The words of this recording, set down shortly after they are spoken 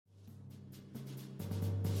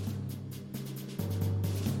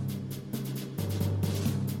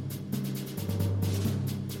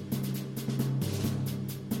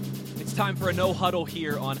Time for a no huddle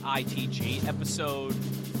here on ITG, episode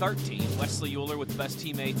 13. Wesley Euler with the best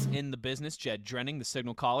teammates in the business, Jed Drenning, the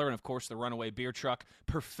signal caller, and of course the runaway beer truck,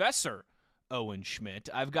 Professor Owen Schmidt.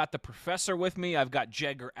 I've got the professor with me. I've got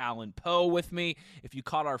Jedgar Allan Poe with me. If you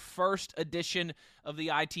caught our first edition of the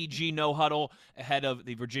ITG no huddle ahead of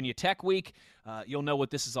the Virginia Tech week, you'll know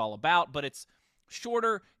what this is all about, but it's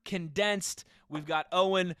shorter, condensed. We've got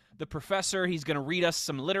Owen, the professor. He's going to read us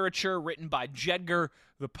some literature written by Jedgar,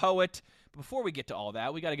 the poet. Before we get to all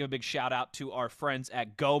that, we got to give a big shout out to our friends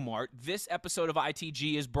at GoMart. This episode of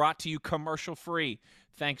ITG is brought to you commercial-free,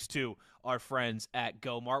 thanks to our friends at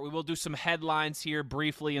GoMart. We will do some headlines here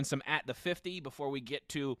briefly and some at the 50 before we get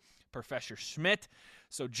to Professor Schmidt.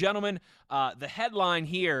 So, gentlemen, the headline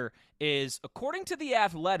here is, according to The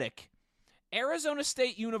Athletic, Arizona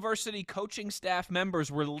State University coaching staff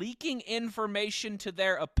members were leaking information to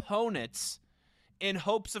their opponents in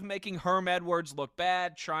hopes of making Herm Edwards look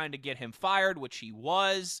bad, trying to get him fired, which he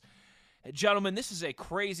was. Gentlemen, this is a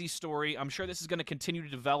crazy story. I'm sure this is going to continue to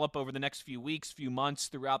develop over the next few weeks, few months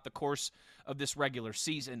throughout the course of this regular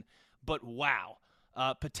season. But wow,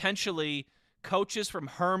 potentially coaches from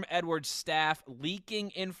Herm Edwards' staff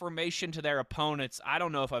leaking information to their opponents. I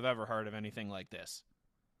don't know if I've ever heard of anything like this.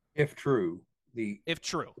 If true,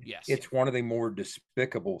 yes. It's one of the more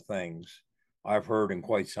despicable things I've heard in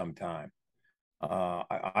quite some time.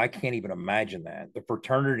 I can't even imagine that. The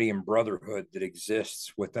fraternity and brotherhood that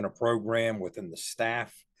exists within a program, within the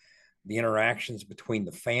staff, the interactions between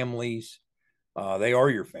the families, they are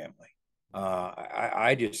your family.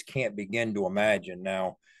 I just can't begin to imagine.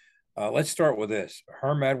 Now, let's start with this.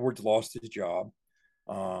 Herm Edwards lost his job.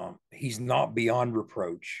 He's not beyond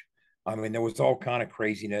reproach. I mean, there was all kind of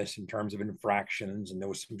craziness in terms of infractions, and there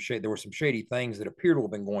were some shady things that appear to have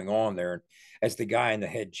been going on there. And as the guy in the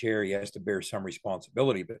head chair, he has to bear some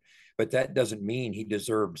responsibility, but that doesn't mean he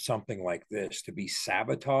deserved something like this to be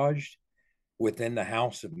sabotaged within the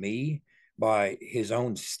house of me by his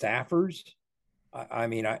own staffers.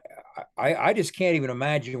 I just can't even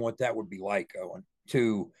imagine what that would be like, Owen,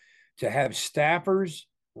 to have staffers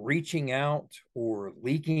reaching out or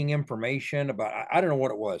leaking information about, I don't know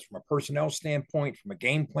what it was, from a personnel standpoint, from a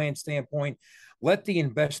game plan standpoint. Let the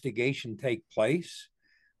investigation take place.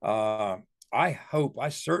 I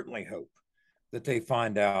certainly hope that they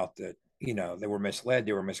find out that, they were misled,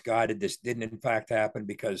 they were misguided. This didn't in fact happen,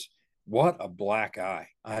 because what a black eye.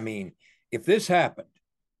 I mean, if this happened,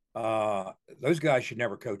 those guys should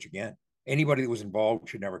never coach again. Anybody that was involved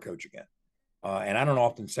should never coach again. And I don't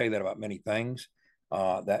often say that about many things.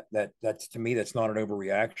 That's, to me, that's not an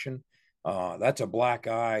overreaction. That's a black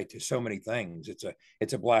eye to so many things.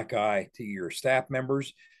 It's a black eye to your staff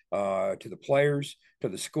members, to the players, to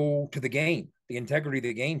the school, to the game. The integrity of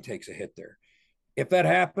the game takes a hit there. If that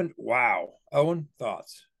happened, wow. Owen,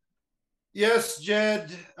 thoughts? Yes,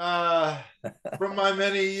 Jed. From my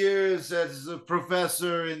many years as a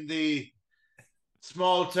professor in the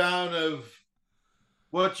small town of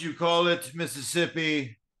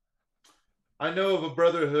Mississippi, I know of a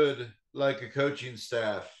brotherhood like a coaching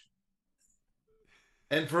staff.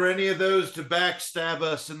 And for any of those to backstab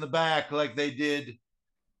us in the back like they did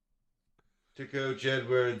to Coach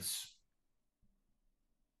Edwards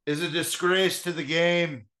is a disgrace to the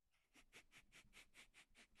game.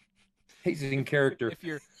 He's in character.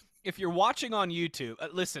 If you're watching on YouTube,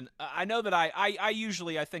 listen, I know that I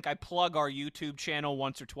usually, I think I plug our YouTube channel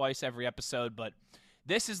once or twice every episode, but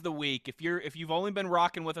this is the week. If you've only been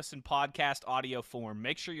rocking with us in podcast audio form,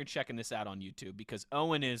 make sure you're checking this out on YouTube, because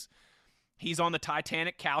Owen he's on the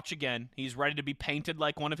Titanic couch again. He's ready to be painted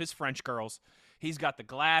like one of his French girls. He's got the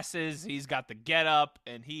glasses, he's got the getup,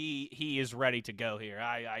 and he is ready to go here.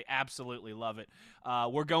 I absolutely love it.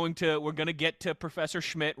 We're going to get to Professor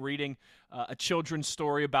Schmidt reading a children's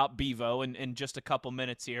story about Bevo in just a couple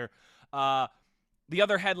minutes here. The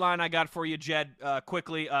other headline I got for you, Jed,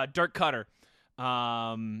 quickly, Dirk Cutter.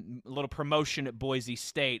 A little promotion at Boise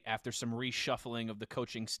State after some reshuffling of the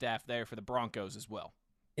coaching staff there for the Broncos as well.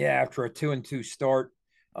 Yeah, after a 2-2 start,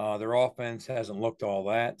 their offense hasn't looked all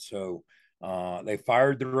that. So they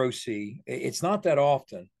fired their OC. It's not that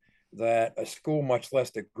often that a school, much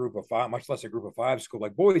less a group of five school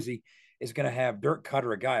like Boise, is going to have Dirk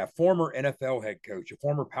Cutter, a former NFL head coach, a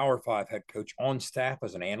former Power 5 head coach, on staff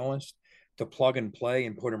as an analyst to plug and play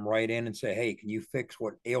and put him right in and say, hey, can you fix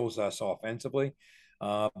what ails us offensively?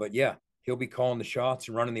 But yeah, he'll be calling the shots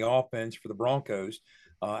and running the offense for the Broncos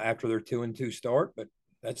after their 2-2 start. But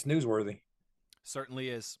that's newsworthy. Certainly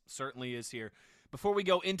is here. Before we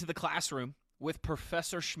go into the classroom with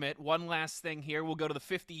Professor Schmidt, one last thing here. We'll go to the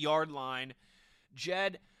 50-yard line.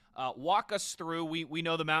 Jed, Walk us through. We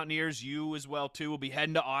know the Mountaineers, you as well too, will be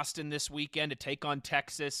heading to Austin this weekend to take on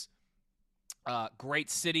Texas. Great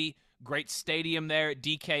city, great stadium there at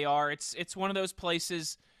DKR. It's one of those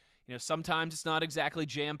places, sometimes it's not exactly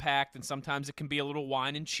jam-packed, and sometimes it can be a little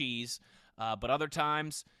wine and cheese. But other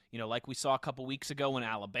times, like we saw a couple weeks ago when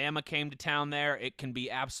Alabama came to town there, it can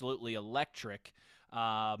be absolutely electric.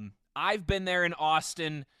 I've been there in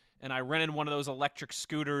Austin, and I rented one of those electric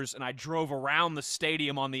scooters, and I drove around the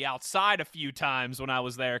stadium on the outside a few times when I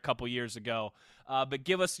was there a couple years ago. But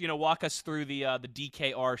give us, walk us through the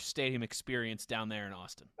DKR Stadium experience down there in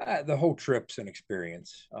Austin. The whole trip's an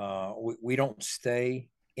experience. We don't stay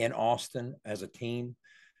in Austin as a team.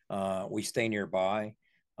 We stay nearby.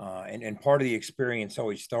 And part of the experience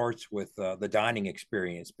always starts with the dining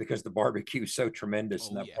experience, because the barbecue is so tremendous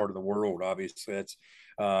in that part of the world. Obviously,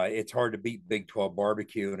 it's hard to beat Big 12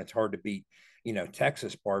 barbecue, and it's hard to beat,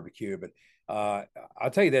 Texas barbecue. But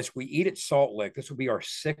I'll tell you this: we eat at Salt Lick. This will be our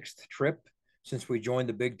 6th trip since we joined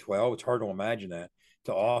the Big 12. It's hard to imagine that,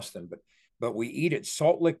 to Austin, but we eat at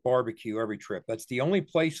Salt Lick Barbecue every trip. That's the only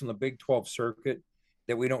place in the Big 12 circuit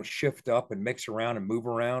that we don't shift up and mix around and move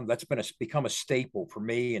around. That's become a staple for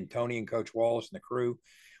me and Tony and Coach Wallace and the crew.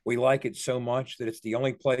 We like it so much that it's the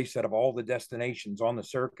only place out of all the destinations on the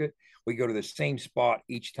circuit, we go to the same spot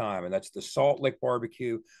each time, and that's the Salt Lick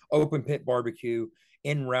Barbecue, open pit barbecue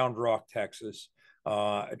in Round Rock, Texas.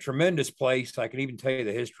 A tremendous place. I can even tell you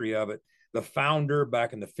the history of it. The founder,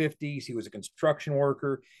 back in the 50s, he was a construction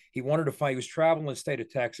worker. He was traveling the state of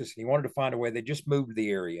Texas, and he wanted to find a way. They just moved to the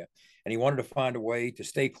area, and he wanted to find a way to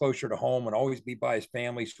stay closer to home and always be by his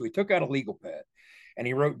family. So he took out a legal pad, and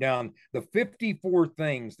he wrote down the 54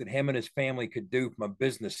 things that him and his family could do from a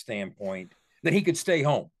business standpoint that he could stay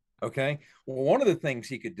home. Okay. Well, one of the things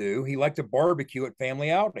he could do, he liked to barbecue at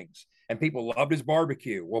family outings, and people loved his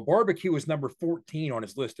barbecue. Well, barbecue was number 14 on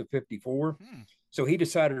his list of 54. So he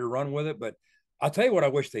decided to run with it. But I'll tell you what I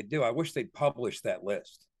wish they'd do. I wish they'd publish that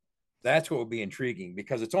list. That's what would be intriguing,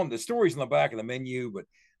 because it's on the stories on the back of the menu. But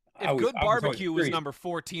if good barbecue was number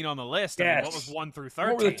 14 on the list, yes. I mean, what was 1 through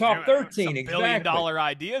 13? What were the top 13? Some billion-dollar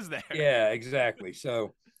ideas there. Yeah, exactly.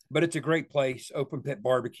 So, but it's a great place. Open pit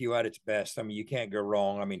barbecue at its best. I mean, you can't go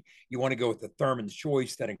wrong. I mean, you want to go with the Thurman's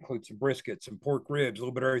Choice. That includes some brisket, some pork ribs, a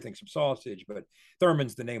little bit of everything, some sausage. But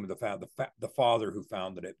Thurman's the name of the father who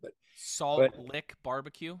founded it. But Salt Lick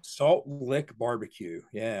Barbecue. Salt Lick Barbecue.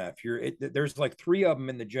 Yeah, there's like 3 of them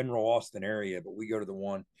in the general Austin area, but we go to the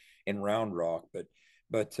one in Round Rock.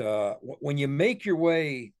 But when you make your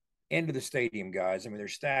way into the stadium, guys, I mean,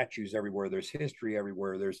 there's statues everywhere. There's history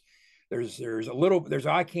everywhere. There's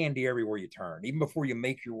eye candy everywhere you turn, even before you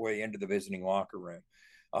make your way into the visiting locker room.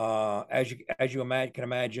 As you can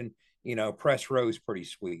imagine, press row is pretty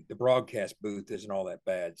sweet. The broadcast booth isn't all that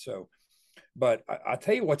bad. So, but I'll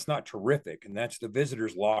tell you what's not terrific, and that's the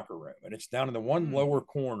visitors' locker room. And it's down in the one lower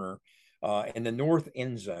corner in the north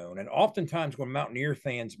end zone. And oftentimes when Mountaineer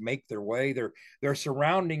fans make their way, they're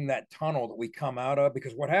surrounding that tunnel that we come out of,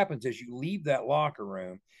 because what happens is you leave that locker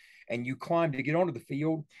room and you climb to get onto the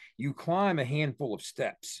field. You climb a handful of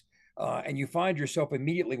steps, and you find yourself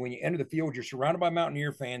immediately, when you enter the field, you're surrounded by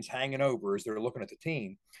Mountaineer fans hanging over as they're looking at the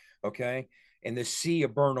team. Okay. And this sea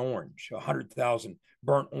of burnt orange, 100,000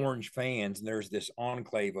 burnt orange fans. And there's this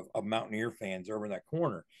enclave of Mountaineer fans over in that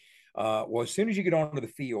corner. Well, as soon as you get onto the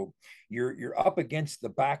field, you're up against the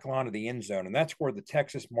back line of the end zone, and that's where the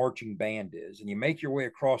Texas marching band is. And you make your way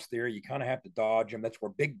across there. You kind of have to dodge them. That's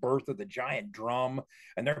where Big Bertha, the giant drum,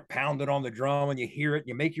 and they're pounding on the drum, and you hear it.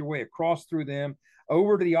 You make your way across through them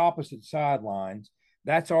over to the opposite sidelines.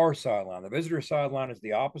 That's our sideline. The visitor sideline is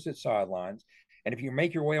the opposite sidelines. And if you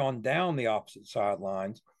make your way on down the opposite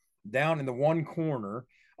sidelines, down in the one corner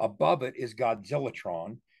above it is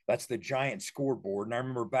Godzillatron. That's the giant scoreboard. And I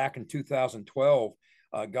remember back in 2012,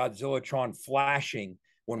 Godzillatron flashing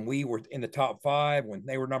when we were in the top 5, when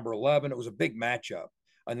they were number 11. It was a big matchup,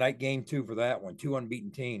 a night game 2 for that one, 2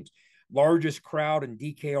 unbeaten teams. Largest crowd in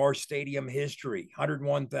DKR Stadium history,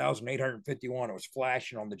 101,851. It was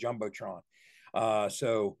flashing on the Jumbotron.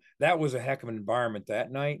 So that was a heck of an environment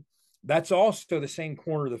that night. That's also the same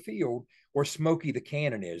corner of the field where Smokey the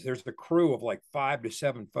Cannon is. There's the crew of like 5 to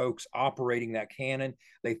 7 folks operating that cannon.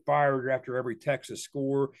 They fire it after every Texas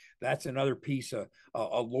score. That's another piece of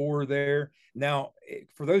lore there. Now,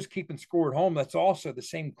 for those keeping score at home, that's also the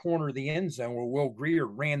same corner of the end zone where Will Greer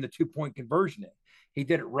ran the 2-point conversion in. He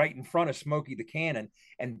did it right in front of Smokey the Cannon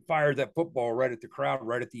and fired that football right at the crowd,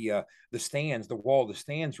 right at the stands, the wall of the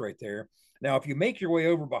stands right there. Now, if you make your way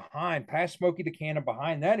over past Smokey the Cannon,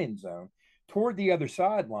 behind that end zone, toward the other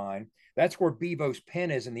sideline, that's where Bevo's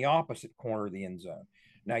pen is in the opposite corner of the end zone.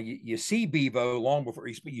 Now you see Bevo long before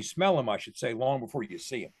you smell him, I should say, long before you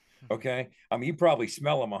see him. Okay. I mean, you probably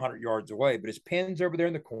smell him 100 yards away, but his pin's over there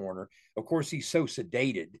in the corner. Of course, he's so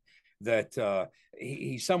sedated that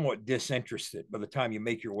he's somewhat disinterested by the time you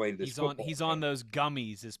make your way to this football He's game. on those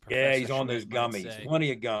gummies, as Professor Yeah, he's on Schmidt those might gummies. say.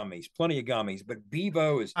 Plenty of gummies. But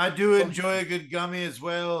Bevo is. I do enjoy a good gummy as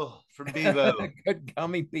well from Bevo. Good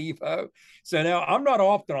gummy Bevo. So now I'm not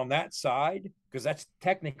often on that side because that's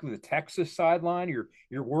technically the Texas sideline.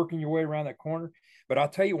 You're working your way around that corner. But I'll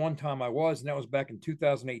tell you one time I was, and that was back in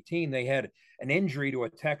 2018. They had an injury to a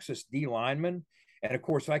Texas D lineman. And of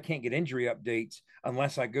course, I can't get injury updates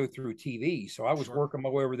unless I go through TV. So I was working my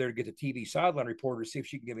way over there to get the TV sideline reporter to see if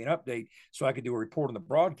she can give me an update so I could do a report on the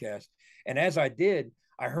broadcast. And as I did,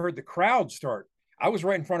 I heard the crowd start. I was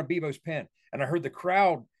right in front of Bevo's pen, and I heard the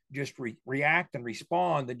crowd just react and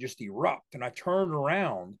respond and just erupt. And I turned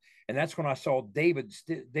around, and that's when I saw David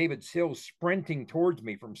Sills sprinting towards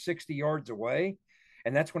me from 60 yards away.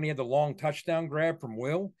 And that's when he had the long touchdown grab from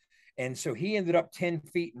Will. And so he ended up 10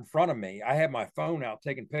 feet in front of me. I had my phone out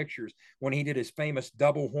taking pictures when he did his famous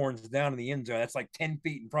double horns down in the end zone. That's like 10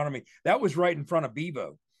 feet in front of me. That was right in front of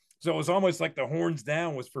Bevo. So it was almost like the horns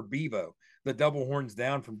down was for Bevo, the double horns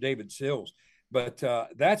down from David Sills. But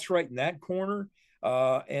that's right in that corner.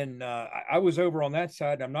 I was over on that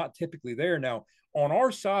side. And I'm not typically there. Now, on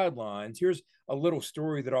our sidelines, here's a little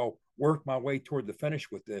story that I'll work my way toward the finish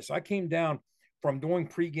with this. I came down from doing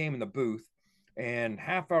pregame in the booth, and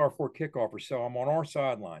half hour before kickoff or so, I'm on our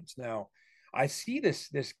sidelines. Now, I see this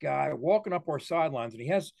guy walking up our sidelines, and he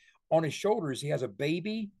has on his shoulders, he has a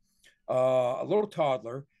baby, a little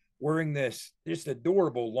toddler, wearing this just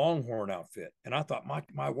adorable Longhorn outfit. And I thought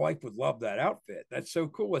my wife would love that outfit. That's so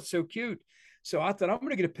cool. It's so cute. So I thought I'm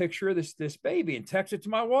going to get a picture of this baby and text it to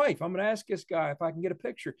my wife. I'm going to ask this guy if I can get a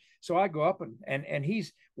picture. So I go up and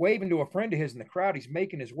he's waving to a friend of his in the crowd. He's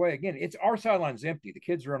making his way again. It's our sideline's empty. The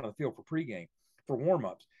kids are on the field for pregame, for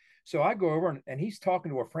warmups. So I go over and he's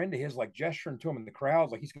talking to a friend of his, like gesturing to him in the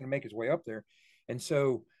crowd, like he's going to make his way up there. And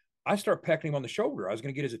so I start pecking him on the shoulder. I was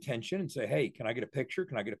going to get his attention and say, "Hey, can I get a picture?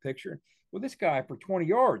 Can I get a picture?" Well, this guy for 20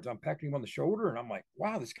 yards, I'm pecking him on the shoulder, and I'm like,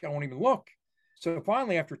 "Wow, this guy won't even look." So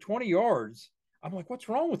finally, after 20 yards, I'm like, "What's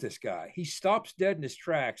wrong with this guy?" He stops dead in his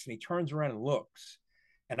tracks and he turns around and looks.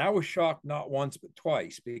 And I was shocked not once but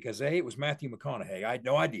twice because A, it was Matthew McConaughey. I had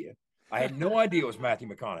no idea. It was Matthew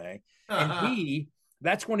McConaughey. And B,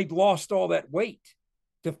 that's when he'd lost all that weight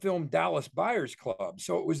to film Dallas Buyers Club.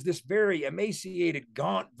 So it was this very emaciated,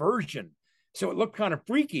 gaunt version. So it looked kind of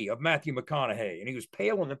freaky of Matthew McConaughey. And he was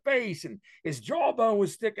pale in the face and his jawbone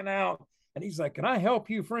was sticking out. And he's like, "Can I help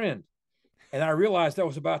you, friend?" And I realized I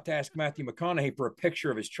was about to ask Matthew McConaughey for a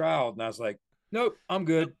picture of his child. And I was like, "Nope, I'm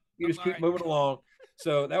good. You just keep moving along."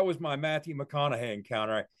 So that was my Matthew McConaughey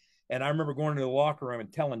encounter. And I remember going into the locker room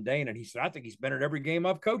and telling Dana, and he said, "I think he's been at every game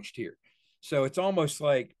I've coached here." So it's almost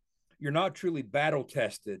like you're not truly battle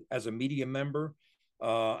tested as a media member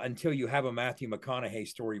until you have a Matthew McConaughey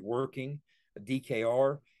story working, a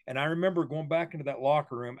DKR. And I remember going back into that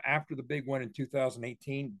locker room after the big win in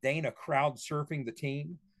 2018, Dana crowd surfing the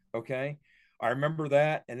team. Okay. I remember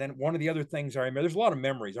that. And then one of the other things I remember, there's a lot of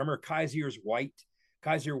memories. I remember Kaiser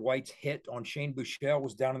White's hit on Shane Buechele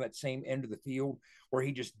was down on that same end of the field where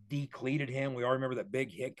he just decleated him. We all remember that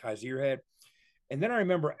big hit Kaiser had. And then I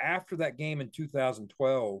remember after that game in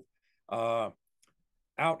 2012,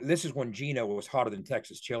 this is when Gino was hotter than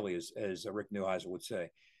Texas chili, as Rick Neuheisel would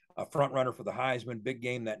say. A front runner for the Heisman, big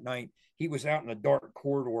game that night. He was out in a dark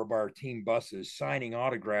corridor by our team buses signing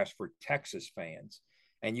autographs for Texas fans.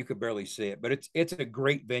 And you could barely see it, but it's a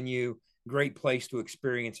great venue, great place to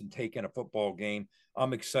experience and take in a football game.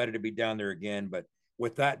 I'm excited to be down there again, but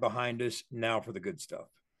with that behind us, now for the good stuff.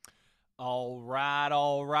 All right.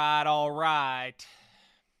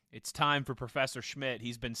 It's time for Professor Schmidt.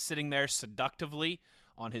 He's been sitting there seductively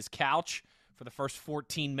on his couch for the first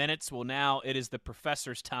 14 minutes. Well, now it is the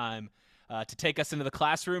professor's time to take us into the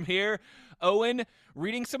classroom here. Owen,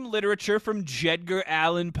 reading some literature from Jedgar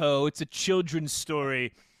Allan Poe. It's a children's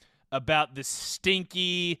story about the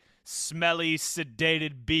stinky, smelly,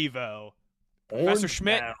 sedated Bevo. Professor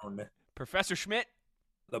Schmidt,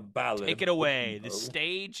 the ballad. Take it away. The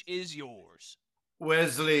stage is yours.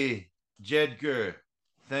 Wesley, Jedgar,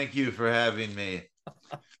 thank you for having me.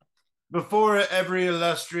 Before every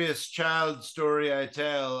illustrious child story I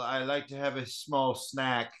tell, I like to have a small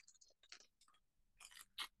snack.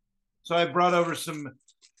 So I brought over some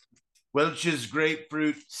Welch's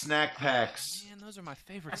grapefruit snack packs. Oh, man, those are my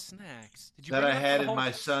favorite snacks. That I had in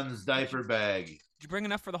my son's diaper bag. Did you bring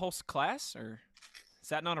enough for the whole class, or is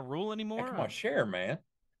that not a rule anymore? Hey, come on, share, man.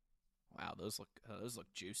 Wow, those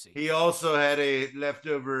look juicy. He also had a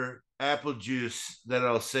leftover apple juice that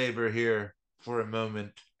I'll savor here for a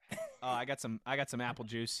moment. Oh, I got some apple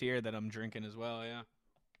juice here that I'm drinking as well. Yeah.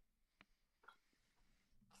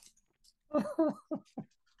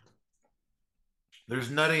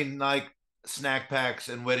 There's nothing like snack packs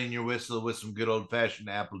and wetting your whistle with some good old fashioned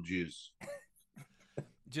apple juice.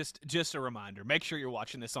 Just a reminder. Make sure you're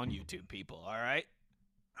watching this on YouTube, people. All right.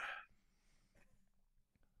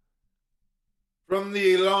 From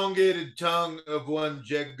the elongated tongue of one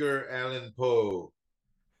Jedgar Allan Poe,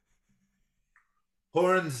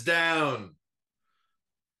 Horns Down,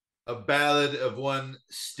 a ballad of one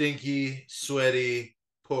stinky, sweaty,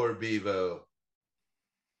 poor Bevo.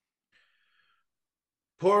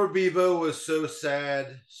 Poor Bevo was so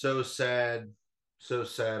sad, so sad, so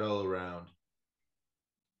sad all around.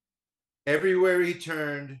 Everywhere he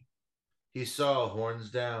turned, he saw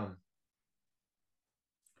Horns Down.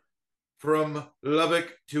 From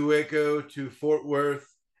Lubbock to Waco to Fort Worth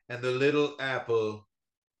and the Little Apple,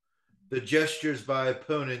 the gestures by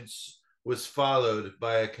opponents was followed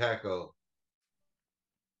by a cackle.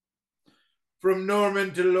 From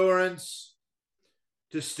Norman to Lawrence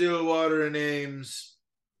to Stillwater and Ames,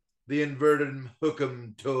 the inverted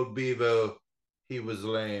hookem told Bevo he was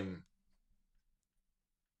lame.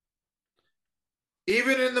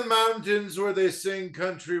 Even in the mountains where they sing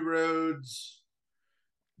country roads,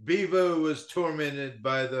 Bevo was tormented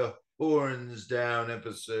by the Horns Down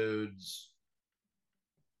episodes.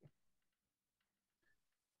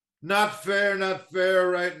 Not fair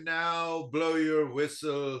right now, blow your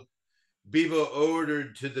whistle, Bevo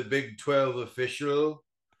ordered to the Big 12 official.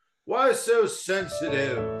 Why so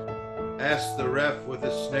sensitive? Asked the ref with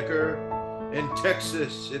a snicker. In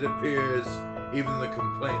Texas, it appears, even the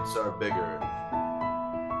complaints are bigger.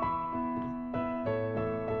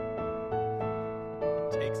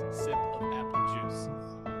 Takes a sip of apple juice.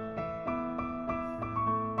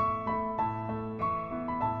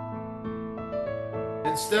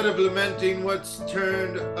 Instead of lamenting what's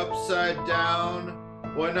turned upside down,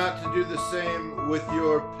 why not to do the same with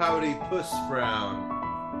your pouty puss frown?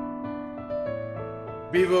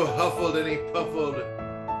 Bevo huffled and he puffled,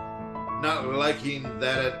 not liking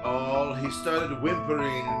that at all. He started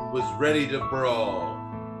whimpering and was ready to brawl.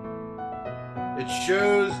 It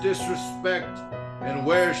shows disrespect, and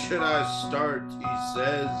where should I start, he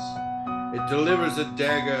says. It delivers a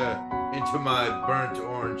dagger into my burnt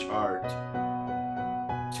orange heart.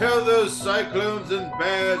 Tell those Cyclones and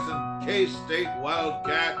Bears and K-State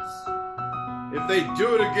Wildcats, if they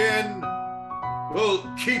do it again, we'll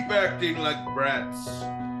keep acting like brats.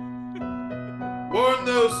 Warn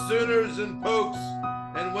those Sooners and Pokes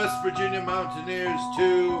and West Virginia Mountaineers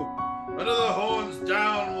too. Another Horns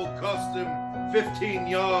Down will cost them 15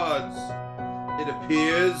 yards. It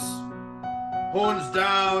appears Horns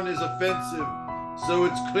Down is offensive, so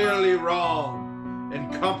it's clearly wrong,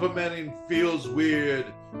 and complimenting feels weird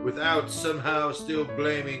without somehow still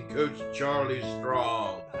blaming Coach Charlie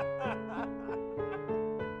Strong.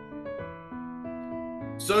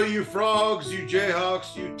 So you frogs, you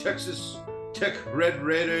Jayhawks, you Texas Tech Red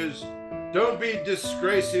Raiders, don't be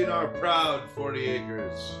disgracing our proud 40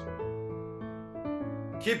 acres.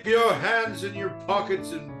 Keep your hands in your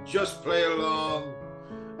pockets and just play along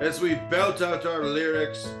as we belt out our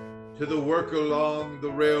lyrics to the Work Along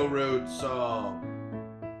the Railroad song.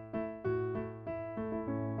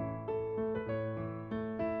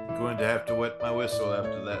 I'm going to have to wet my whistle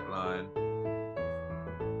after that line.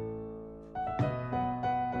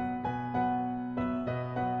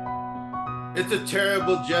 It's a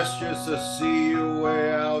terrible gesture, so see your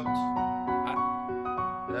way out.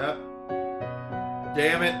 Yep.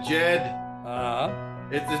 Damn it, Jed.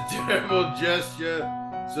 It's a terrible gesture,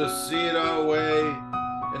 so see it our way.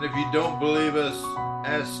 And if you don't believe us,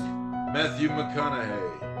 ask Matthew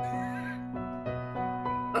McConaughey.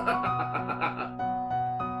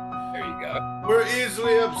 There you go. We're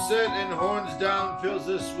easily upset and Horns Down fills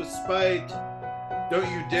us with spite. Don't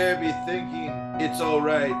you dare be thinking it's all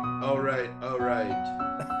right, all right, all right.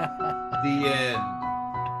 The Yeah.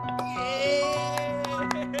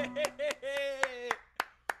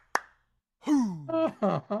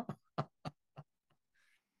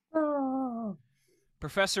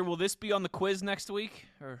 Professor, will this be on the quiz next week?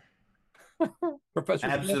 Or Professor,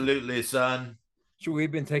 Absolutely, son. sure,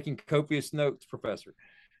 we've been taking copious notes, Professor.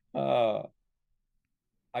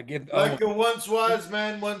 I give Like a once wise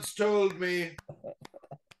man once told me.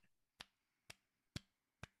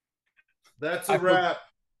 That's a wrap.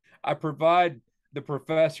 I provide the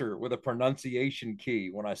professor with a pronunciation key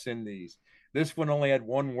when I send these. This one only had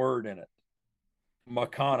one word in it.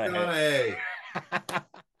 McConaughey.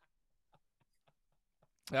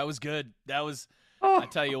 That was good. That was, Oh. I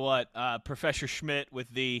tell you what, Professor Schmidt with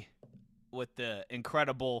the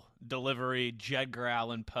incredible delivery, Jedgar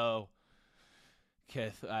Allan Poe.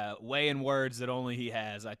 Weighing words that only he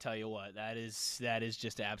has. I tell you what, that is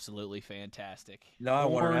just absolutely fantastic. No, I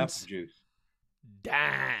want an apple Horns juice.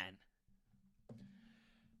 Dan.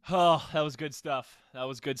 Oh, that was good stuff.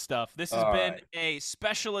 This has been a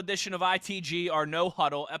special edition of ITG, our No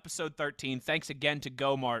Huddle, episode 13. Thanks again to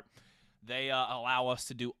GoMart. They allow us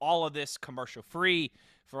to do all of this commercial-free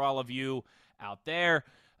for all of you out there.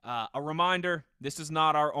 A reminder, this is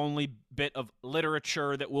not our only bit of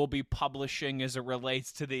literature that we'll be publishing as it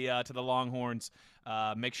relates to the Longhorns.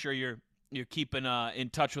 Make sure you're keeping in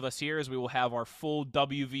touch with us here, as we will have our full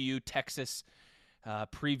WVU Texas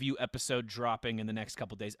preview episode dropping in the next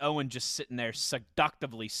couple days. Owen just sitting there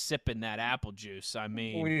seductively sipping that apple juice. I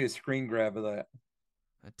mean, we need a screen grab of that.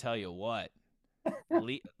 I tell you what,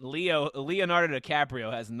 Leonardo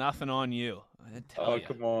DiCaprio has nothing on you.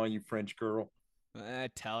 Come on, you French girl. I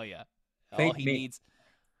tell you, Paint all he me. needs.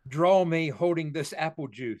 Draw me holding this apple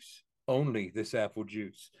juice. Only this apple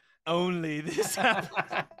juice. Only this apple.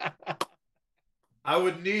 I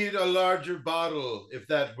would need a larger bottle if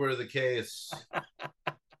that were the case.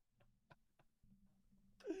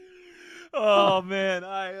 Oh man,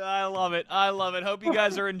 I love it. I love it. Hope you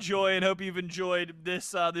guys are enjoying. Hope you've enjoyed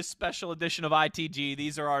this special edition of ITG.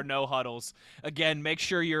 These are our no huddles. Again, make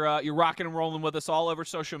sure you're rocking and rolling with us all over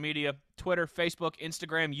social media: Twitter, Facebook,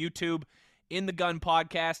 Instagram, YouTube. In the Gun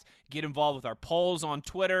Podcast. Get involved with our polls on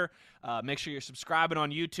Twitter. Make sure you're subscribing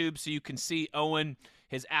on YouTube so you can see Owen,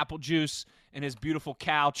 his apple juice, and his beautiful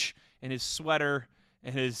couch, and his sweater,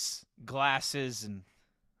 and his glasses. And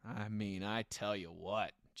I mean, I tell you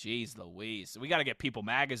what. Jeez Louise. We got to get People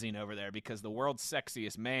Magazine over there, because the world's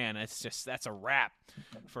sexiest man, that's a wrap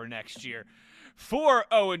for next year. For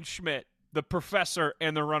Owen Schmidt, the Professor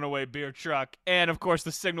and the Runaway Beer Truck, and, of course,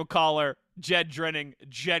 the Signal Caller, Jed Drenning,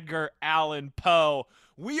 Jedgar Allan Poe.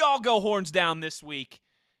 We all go horns down this week,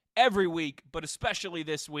 every week, but especially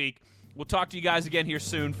this week. We'll talk to you guys again here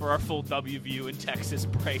soon for our full WVU in Texas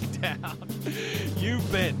breakdown.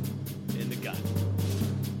 You've been in the gun.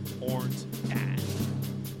 Horns time.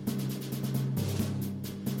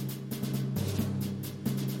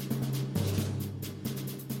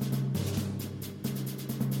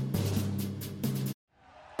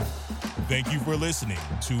 Thank you for listening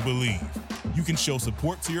to Believe. You can show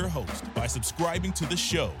support to your host by subscribing to the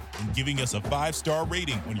show and giving us a 5-star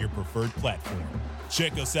rating on your preferred platform.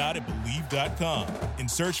 Check us out at Believe.com and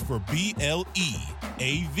search for BLEAV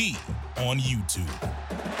on YouTube.